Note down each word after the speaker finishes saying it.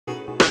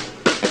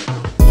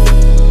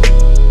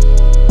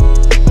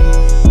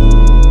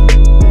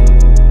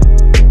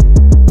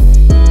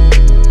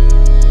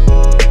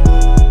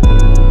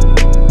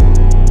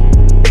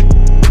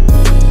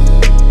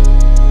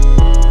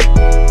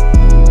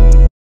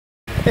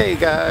Hey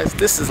guys,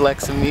 this is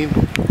Lex and me.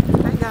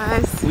 Hi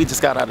guys. We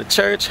just got out of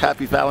church.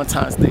 Happy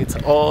Valentine's Day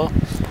to all.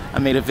 I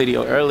made a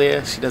video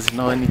earlier she doesn't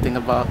know anything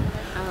about.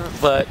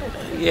 But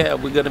yeah,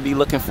 we're going to be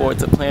looking forward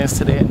to plans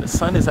today. And the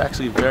sun is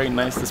actually very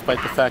nice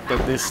despite the fact that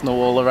there's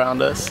snow all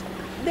around us.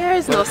 There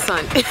is no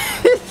sun.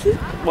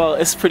 Well,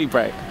 it's pretty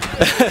bright.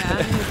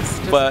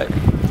 Yeah, but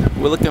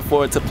we're looking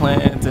forward to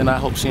plans and I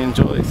hope she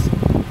enjoys.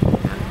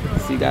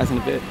 See you guys in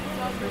a bit.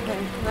 Okay.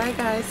 Bye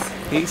guys.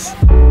 Peace.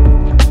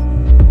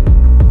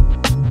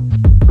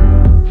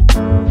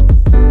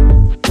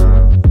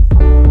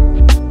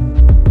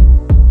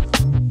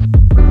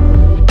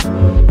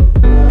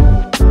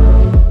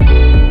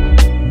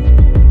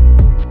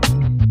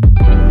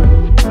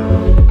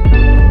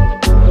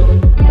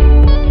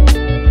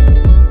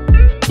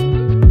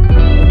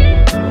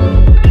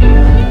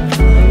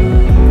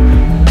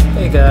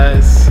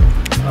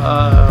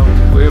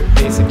 We're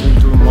basically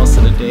through most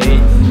of the day.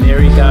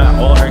 Mary got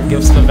all her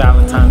gifts for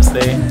Valentine's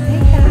Day.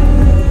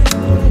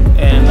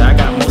 And I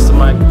got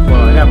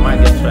I got my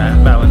gifts for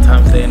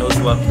Valentine's Day and it was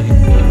lovely.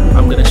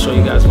 I'm gonna show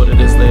you guys what it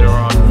is later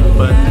on.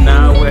 But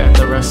now we're at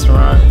the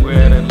restaurant. We're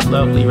at a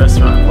lovely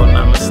restaurant called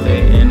Namaste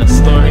in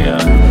Astoria,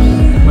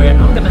 where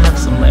I'm gonna have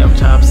some lamb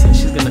chops and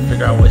she's gonna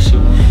figure out what she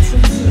wants.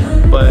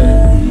 But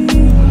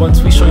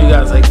once we show you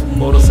guys like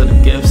photos of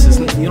the gifts,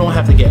 you don't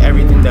have to get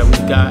everything that we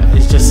got.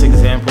 It's just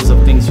examples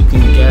of things you can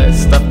get,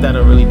 stuff that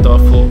are really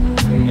thoughtful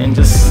and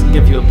just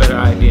give you a better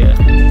idea.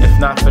 If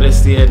not for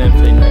this year, then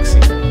for next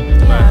year.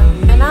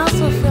 Yeah. And I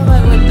also feel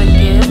like with the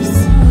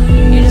gifts,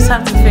 you just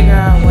have to figure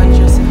out what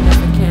your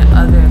significant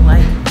other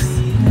likes.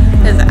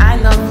 Because I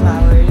love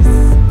flowers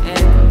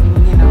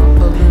and, you know,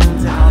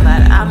 balloons and all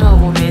that. I'm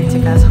a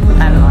romantic at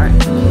heart.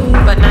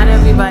 But not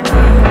everybody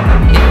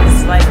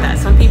is like that.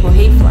 Some people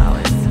hate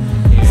flowers.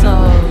 So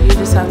you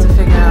just have to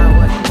figure out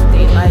what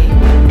they like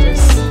and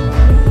just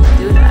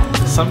do that.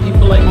 Some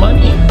people like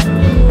money.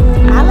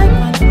 I like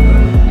money.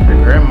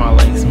 Her grandma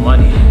likes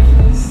money.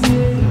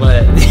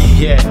 But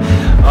yeah.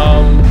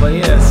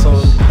 So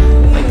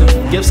like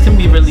the gifts can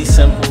be really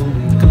simple.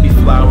 It could be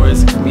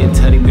flowers, it could be a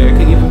teddy bear, it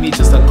could even be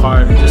just a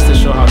card just to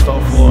show how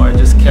thoughtful or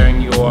just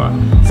caring you are.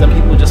 Some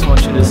people just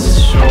want you to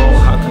show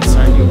how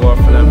concerned you are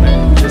for them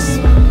and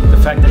just the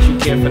fact that you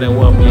care for their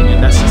well-being,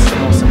 and that's just the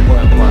most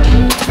important part.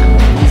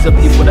 These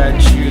are people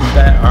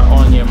that are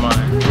on your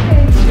mind.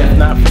 If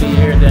not for the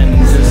year, then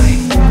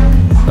just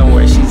don't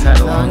worry, she's had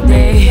a long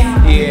day.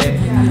 Yeah.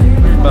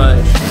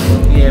 But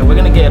yeah, we're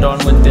gonna get on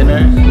with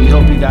dinner. We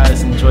hope you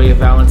guys enjoy your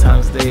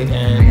Valentine's Day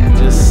and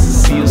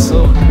just see you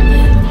soon.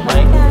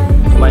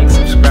 Like,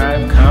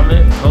 subscribe,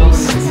 comment,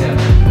 post. You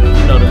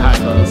know the how it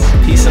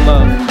goes. Peace and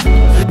love.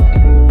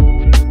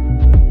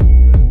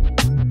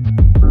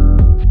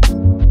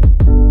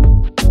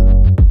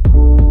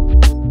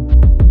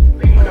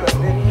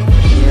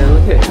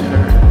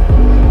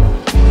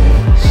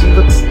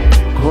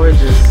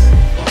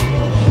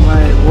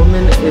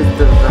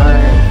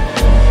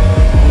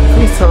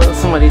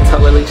 Somebody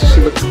tell her like she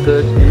looks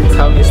good and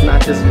tell me it's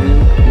not just me.